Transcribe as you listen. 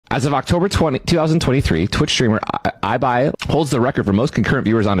As of October 2023, Twitch streamer iBuy holds the record for most concurrent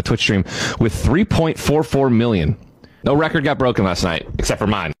viewers on a Twitch stream with 3.44 million. No record got broken last night, except for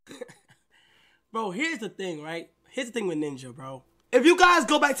mine. Bro, here's the thing, right? Here's the thing with Ninja, bro. If you guys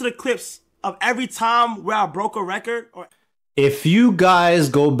go back to the clips of every time where I broke a record, or if you guys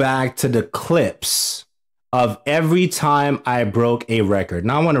go back to the clips of every time I broke a record,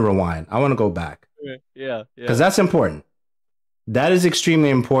 now I want to rewind. I want to go back. Yeah. Because that's important. That is extremely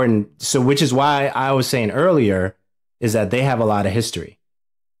important. So, which is why I was saying earlier is that they have a lot of history.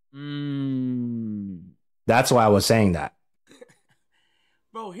 That's why I was saying that.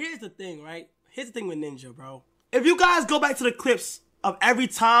 Bro, here's the thing, right? Here's the thing with Ninja, bro. If you guys go back to the clips of every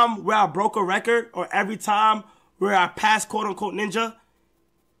time where I broke a record or every time where I passed quote-unquote Ninja,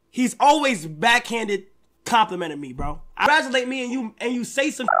 he's always backhanded complimented me, bro. Congratulate me and you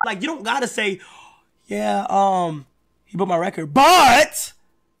say some like, you don't gotta say, yeah, he broke my record, but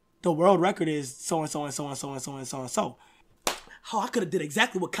the world record is so and so and so and so and so and so and so. Oh, I could have did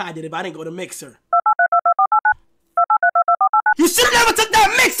exactly what Kai did if I didn't go to Mixer. You should have never took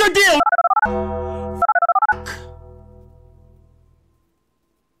that Mixer deal.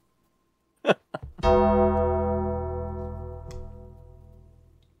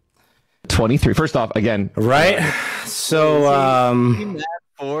 23. First off, again, right? So, is he mad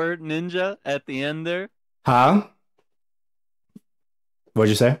for Ninja at the end there? Huh? What'd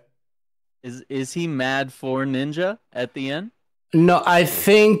you say? Is he mad for Ninja at the end? No, I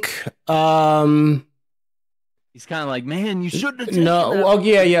think he's kind of like, man, you shouldn't have. No, oh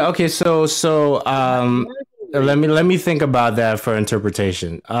yeah. Okay, so let me think about that for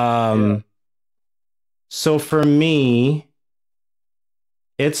interpretation. So for me,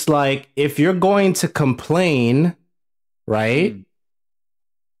 it's like if you're going to complain, right?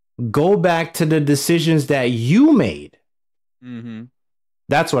 Go back to the decisions that you made.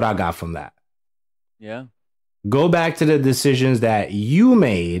 That's what I got from that. Yeah. Go back to the decisions that you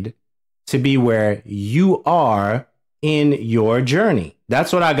made to be where you are in your journey.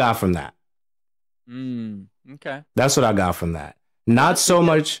 That's what I got from that. Okay. That's what I got from that. Not so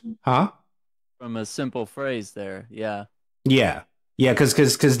much, huh? From a simple phrase there. Yeah. Yeah. Yeah,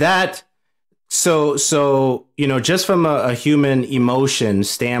 because that, so you know, just from a human emotion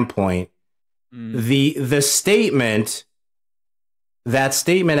standpoint, the statement, that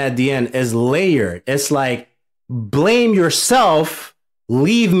statement at the end is layered. It's like, blame yourself,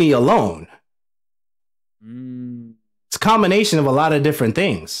 leave me alone. It's a combination of a lot of different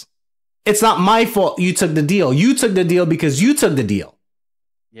things. It's not my fault you took the deal. You took the deal because you took the deal.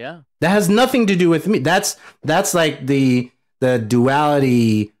 Yeah. That has nothing to do with me. That's like the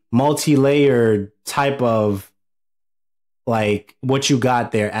duality, multi-layered type of like what you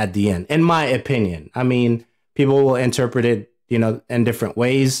got there at the end, in my opinion. I mean, people will interpret it, you know, in different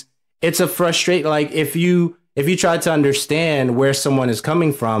ways. It's a frustrate, like if you try to understand where someone is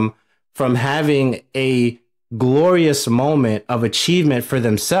coming from having a glorious moment of achievement for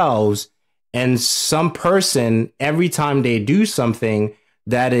themselves, and some person, every time they do something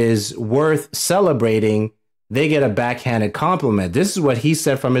that is worth celebrating, they get a backhanded compliment. This is what he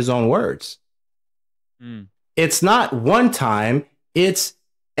said from his own words. It's not one time, it's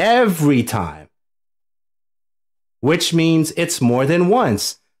every time. Which means it's more than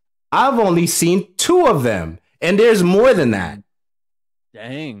once. I've only seen 2 of them, and there's more than that.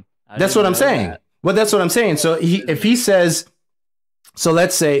 Dang. That's what I'm saying. Well, that's what I'm saying. So if he says, so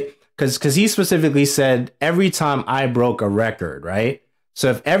let's say, because he specifically said every time I broke a record, right? So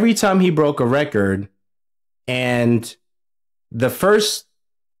if every time he broke a record, and the first,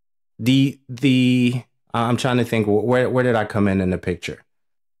 I'm trying to think, where did I come in the picture?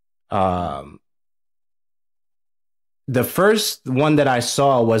 The first one that I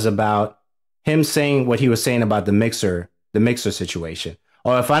saw was about him saying what he was saying about the mixer situation.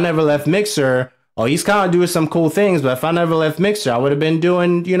 Oh, if I never left Mixer, oh, he's kind of doing some cool things, but if I never left Mixer, I would have been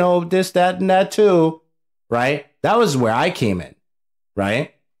doing, you know, this, that, and that too, right? That was where I came in,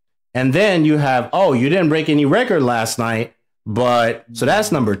 right? And then you have, oh, you didn't break any record last night, but, so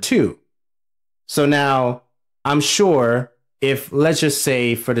that's number 2. So now, I'm sure if, let's just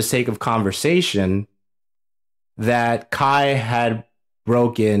say, for the sake of conversation, that Kai had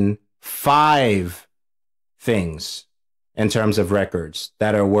broken 5 things in terms of records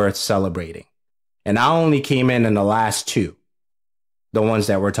that are worth celebrating. And I only came in the last 2, the ones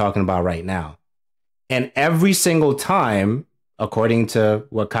that we're talking about right now. And every single time, according to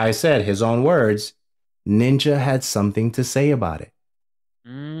what Kai said, his own words, Ninja had something to say about it.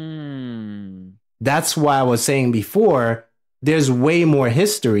 That's why I was saying before, there's way more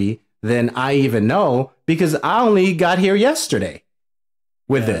history than I even know, because I only got here yesterday.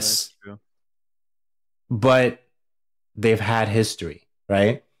 with Yeah, this. that's true. But they've had history,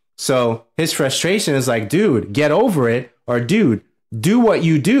 right? So his frustration is like, dude, get over it, or dude, do what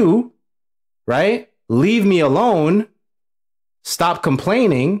you do, right? Leave me alone. Stop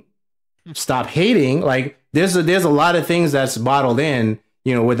complaining. Stop hating. Like there's a lot of things that's bottled in,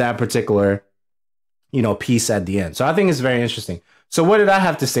 with that particular, piece at the end. So I think it's very interesting. So what did I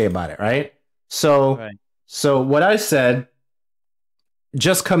have to say about it, right? So what I said,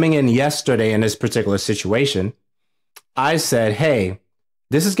 just coming in yesterday in this particular situation, I said, hey,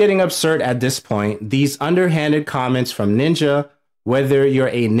 this is getting absurd at this point. These underhanded comments from Ninja, whether you're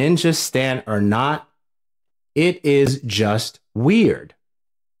a Ninja stan or not, it is just weird.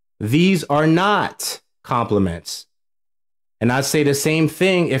 These are not compliments. And I'd say the same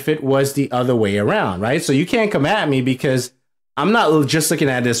thing if it was the other way around, right? So you can't come at me because I'm not just looking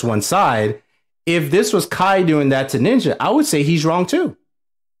at this one side. If this was Kai doing that to Ninja, I would say he's wrong too.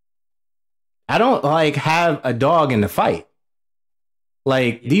 I don't have a dog in the fight.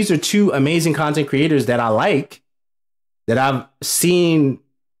 These are two amazing content creators that I like, that I've seen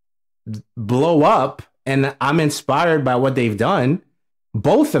blow up, and I'm inspired by what they've done.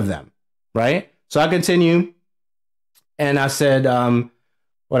 Both of them, right? So I continue, and I said,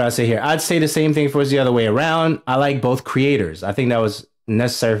 what did I say here? I'd say the same thing if it was the other way around. I like both creators. I think that was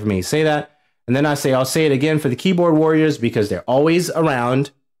necessary for me to say that. And then I say, I'll say it again for the keyboard warriors because they're always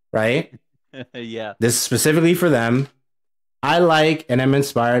around, right? Yeah. This is specifically for them. I like and am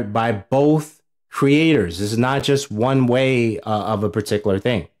inspired by both creators. This is not just one way of a particular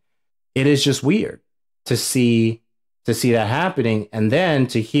thing. It is just weird to see that happening, and then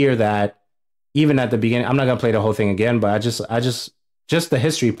to hear that even at the beginning. I'm not gonna play the whole thing again, but I just the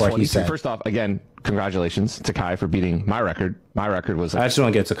history part he said. First off, again, congratulations to Kai for beating my record. My record was I just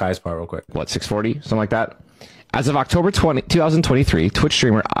want to get to Kai's part real quick. what, 640, something like that. As of October 2023, Twitch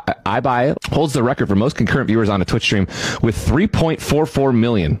streamer iBuy holds the record for most concurrent viewers on a Twitch stream with 3.44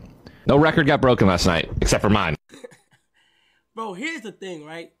 million. No record got broken last night, except for mine. Bro, here's the thing,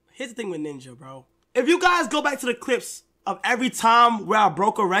 right? Here's the thing with Ninja, bro. If you guys go back to the clips of every time where I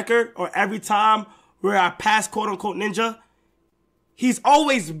broke a record or every time where I passed quote-unquote Ninja, he's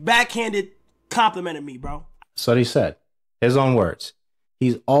always backhanded complimented me, bro. That's what he said. His own words.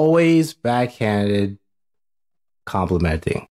 He's always backhanded complimenting.